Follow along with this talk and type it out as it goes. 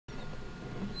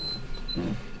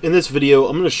In this video,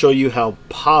 I'm going to show you how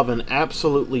Pavan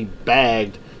absolutely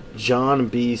bagged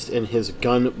JonBeast and his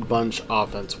gun bunch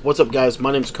offense. What's up, guys?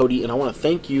 My name's Cody, and I want to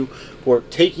thank you for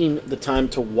taking the time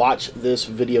to watch this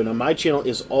video. Now, my channel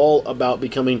is all about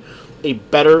becoming a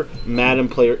better Madden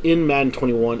player in Madden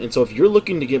 21, and so if you're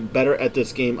looking to get better at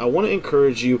this game, I want to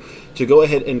encourage you to go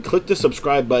ahead and click the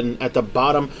subscribe button at the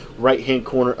bottom right-hand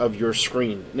corner of your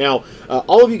screen. Now,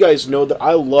 all of you guys know that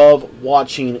I love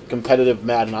watching competitive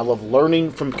Madden. I love learning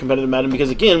from competitive Madden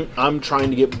because, again, I'm trying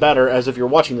to get better. As if you're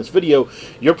watching this video,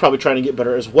 you're probably trying to get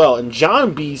better as well. And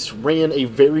JonBeast ran a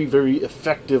very, very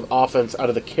effective offense out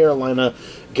of the Carolina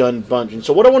gun bunch. And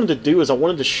so what I wanted to do is I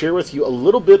wanted to share with you a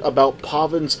little bit about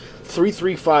Pavan's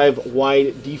 3-3-5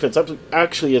 wide defense.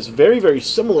 Actually, it's very, very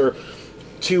similar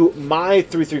to my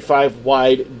 3-3-5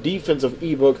 wide defensive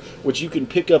ebook, which you can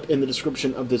pick up in the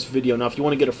description of this video. Now, if you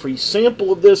want to get a free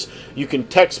sample of this, you can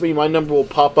text me. My number will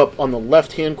pop up on the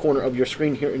left-hand corner of your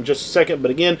screen here in just a second.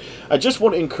 But again, I just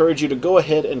want to encourage you to go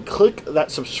ahead and click that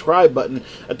subscribe button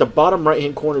at the bottom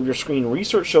right-hand corner of your screen.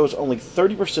 Research shows only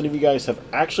 30% of you guys have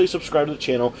actually subscribed to the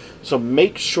channel, so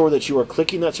make sure that you are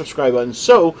clicking that subscribe button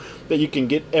so that you can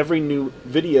get every new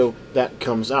video that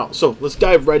comes out. So let's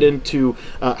dive right into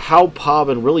how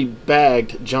Pavan really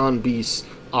bagged JonBeast's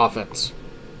offense.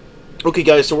 Okay,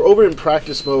 guys, so we're over in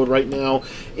practice mode right now,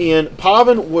 and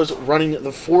Pavan was running the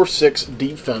 4-6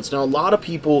 defense. Now, a lot of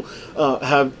people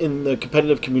have in the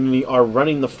competitive community are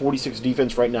running the 46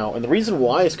 defense right now, and the reason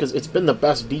why is because it's been the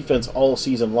best defense all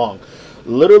season long.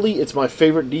 Literally, it's my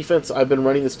favorite defense. I've been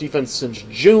running this defense since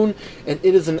June, and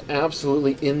it is an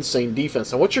absolutely insane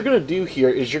defense. Now, what you're going to do here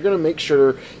is you're going to make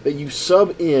sure that you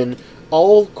sub in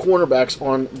all cornerbacks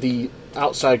on the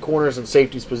outside corners and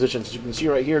safeties positions. As you can see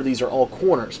right here, these are all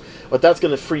corners. What that's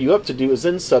going to free you up to do is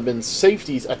then sub in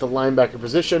safeties at the linebacker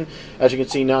position. As you can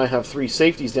see, now I have 3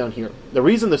 safeties down here. The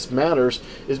reason this matters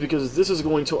is because this is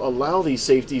going to allow these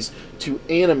safeties to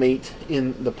animate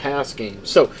in the pass game.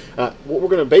 So what we're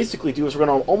going to basically do is we're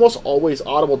going to almost always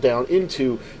audible down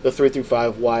into the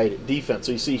 3-5 wide defense.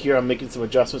 So you see here I'm making some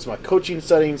adjustments to my coaching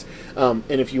settings, and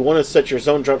if you want to set your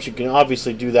zone drops, you can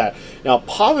obviously do that. Now,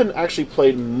 Pavan actually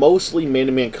played mostly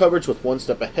man-to-man coverage with 1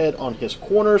 step ahead on his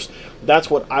corners. That's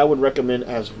what I would recommend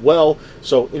as well.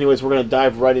 So anyways, we're going to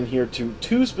dive right in here to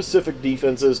 2 specific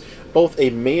defenses, both a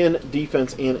man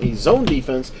defense and a zone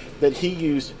defense that he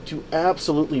used to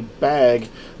absolutely bag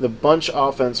the bunch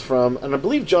offense from, and I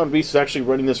believe JonBeast is actually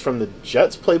running this from the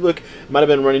Jets playbook, might have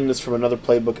been running this from another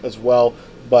playbook as well,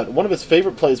 but one of his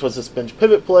favorite plays was this bench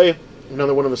pivot play.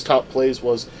 Another one of his top plays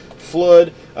was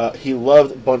flood. He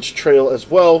loved bunch trail as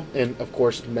well, and of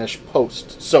course mesh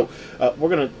post. So we're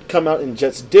going to come out in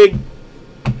Jets dig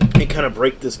and kind of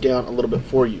break this down a little bit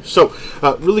for you. So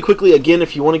really quickly, again,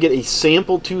 if you want to get a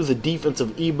sample to the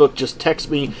defensive ebook, just text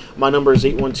me. My number is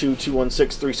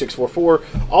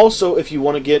 812-216-3644. Also, if you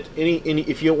want to get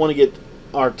if you want to get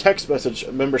our text message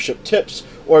membership tips,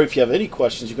 or if you have any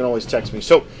questions, you can always text me.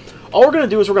 So all we're going to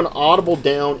do is we're going to audible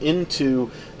down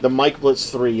into the Mike Blitz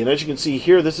 3. And as you can see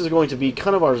here, this is going to be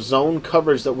kind of our zone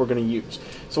coverage that we're going to use.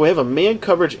 So we have a man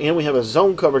coverage and we have a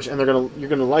zone coverage, and you're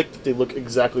going to like that they look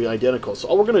exactly identical. So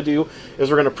all we're going to do is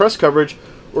we're going to press coverage,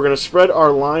 we're going to spread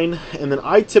our line, and then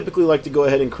I typically like to go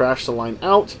ahead and crash the line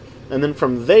out. And then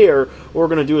from there, what we're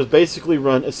going to do is basically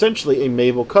run essentially a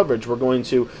Mabel coverage. We're going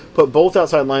to put both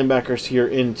outside linebackers here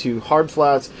into hard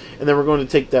flats, and then we're going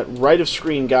to take that right of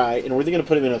screen guy, and we're either going to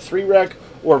put him in a 3-rec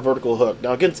or a vertical hook.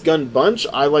 Now, against gun bunch,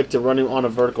 I like to run him on a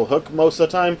vertical hook most of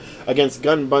the time. Against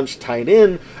gun bunch tight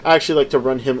end, I actually like to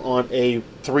run him on a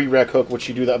 3-rec hook, which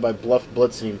you do that by bluff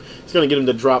blitzing him. It's going to get him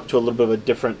to drop to a little bit of a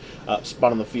different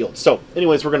spot on the field. So,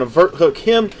 anyways, we're going to vert hook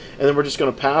him, and then we're just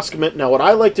going to pass commit. Now, what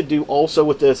I like to do also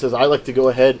with this is I like to go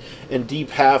ahead and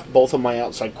deep half both of my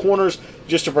outside corners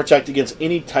just to protect against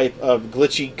any type of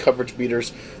glitchy coverage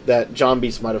beaters that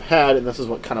JonBeast might have had, and this is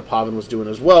what kind of Pavan was doing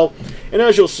as well. And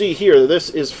as you'll see here,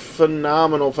 this is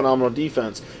phenomenal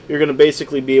defense. You're going to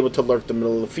basically be able to lurk the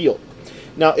middle of the field.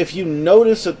 Now, if you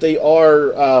notice that they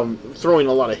are throwing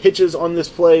a lot of hitches on this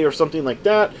play or something like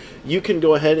that, you can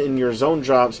go ahead in your zone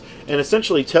drops and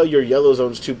essentially tell your yellow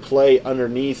zones to play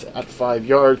underneath at 5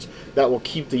 yards. That will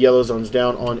keep the yellow zones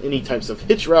down on any types of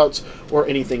hitch routes or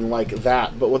anything like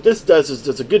that. But what this does is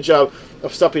does a good job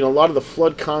of stopping a lot of the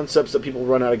flood concepts that people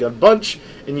run out of gun bunch,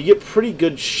 and you get pretty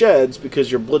good sheds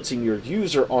because you're blitzing your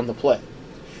user on the play.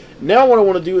 Now what I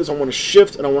want to do is I want to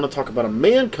shift, and I want to talk about a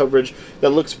man coverage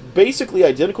that looks basically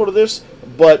identical to this,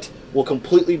 but will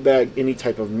completely bag any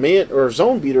type of man or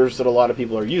zone beaters that a lot of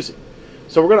people are using.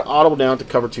 So we're going to audible down to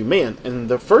cover 2 man. And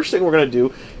the first thing we're going to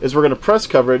do is we're going to press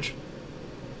coverage,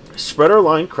 spread our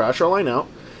line, crash our line out,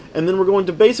 And then we're going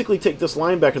to basically take this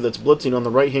linebacker that's blitzing on the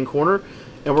right-hand corner,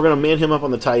 and we're going to man him up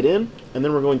on the tight end, and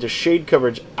then we're going to shade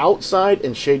coverage outside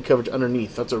and shade coverage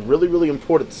underneath. That's a really, really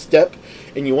important step,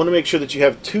 and you want to make sure that you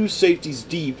have 2 safeties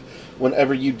deep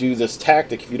whenever you do this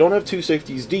tactic. If you don't have 2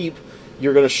 safeties deep,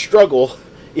 you're going to struggle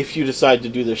if you decide to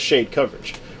do this shade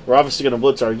coverage. We're obviously going to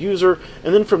blitz our user,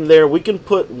 and then from there we can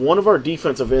put one of our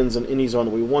defensive ends in any zone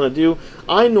that we want to do.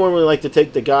 I normally like to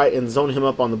take the guy and zone him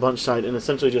up on the bunch side and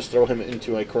essentially just throw him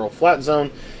into a curl flat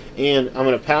zone. And I'm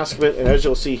going to pass commit, and as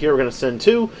you'll see here, we're going to send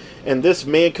 2. And this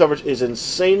man coverage is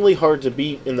insanely hard to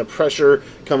beat, and the pressure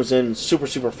comes in super,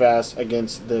 super fast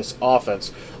against this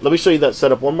offense. Let me show you that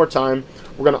setup one more time.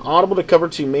 We're going to audible to cover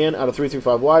 2 man out of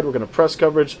 3-5 wide. We're going to press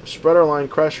coverage, spread our line,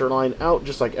 crash our line out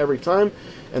just like every time.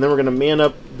 And then we're going to man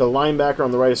up the linebacker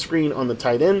on the right of screen on the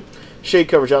tight end. Shade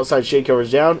coverage outside, shade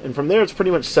coverage down. And from there, it's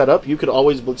pretty much set up. You could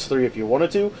always blitz 3 if you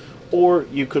wanted to, or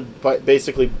you could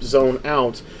basically zone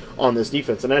out on this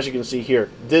defense. And as you can see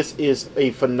here, this is a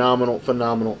phenomenal,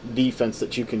 phenomenal defense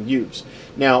that you can use.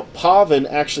 Now, Pavan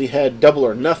actually had double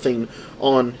or nothing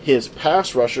on his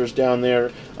pass rushers down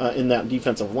there in that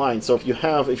defensive line. So if you're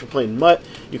playing Mutt,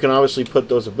 you can obviously put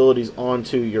those abilities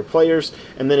onto your players.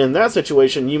 And then in that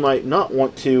situation, you might not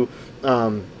want to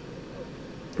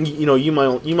you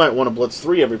might want to blitz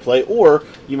 3 every play, or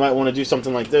you might want to do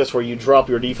something like this where you drop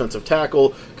your defensive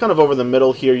tackle kind of over the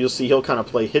middle here. You'll see he'll kind of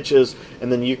play hitches,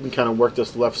 and then you can kind of work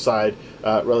this left side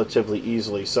relatively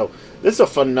easily. So this is a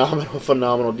phenomenal,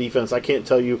 phenomenal defense. I can't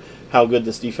tell you how good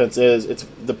this defense is. It's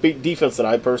the big defense that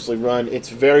I personally run. It's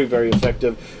very, very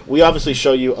effective. We obviously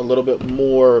show you a little bit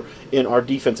more in our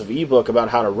defensive ebook about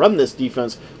how to run this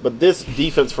defense, but this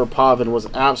defense for Pavan was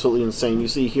absolutely insane. You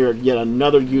see here yet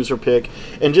another user pick,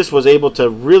 and just was able to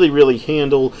really, really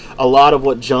handle a lot of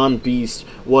what JonBeast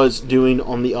was doing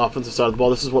on the offensive side of the ball.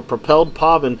 This is what propelled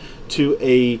Pavan to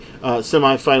a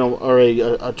semifinal or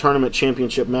a tournament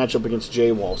championship matchup against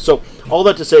J-Wall. So all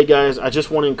that to say, guys, I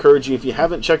just want to encourage you, if you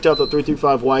haven't checked out the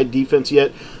 3-5 wide defense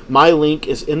yet, my link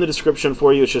is in the description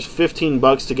for you. It's just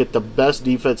 $15 to get the best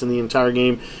defense in the entire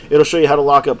game. It'll show you how to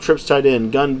lock up trips tight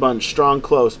end, gun bunch, strong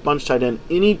close, bunch tight end,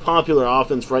 any popular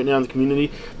offense right now in the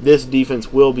community. This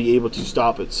defense will be able to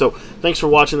stop it. So thanks for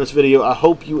watching this video. I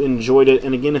hope you enjoyed it.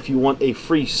 And again, if you want a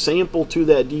free sample to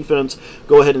that defense,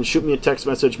 go ahead and shoot me a text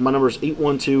message. My number is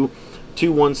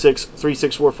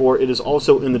 812-216-3644. It is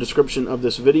also in the description of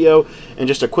this video. And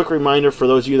just a quick reminder for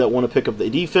those of you that want to pick up the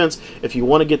defense, if you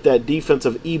want to get that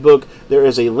defensive ebook, there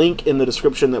is a link in the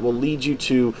description that will lead you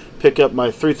to pick up my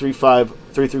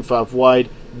 3-5 wide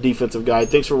defensive guide.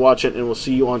 Thanks for watching, and we'll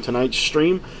see you on tonight's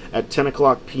stream at 10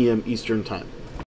 o'clock p.m. Eastern Time.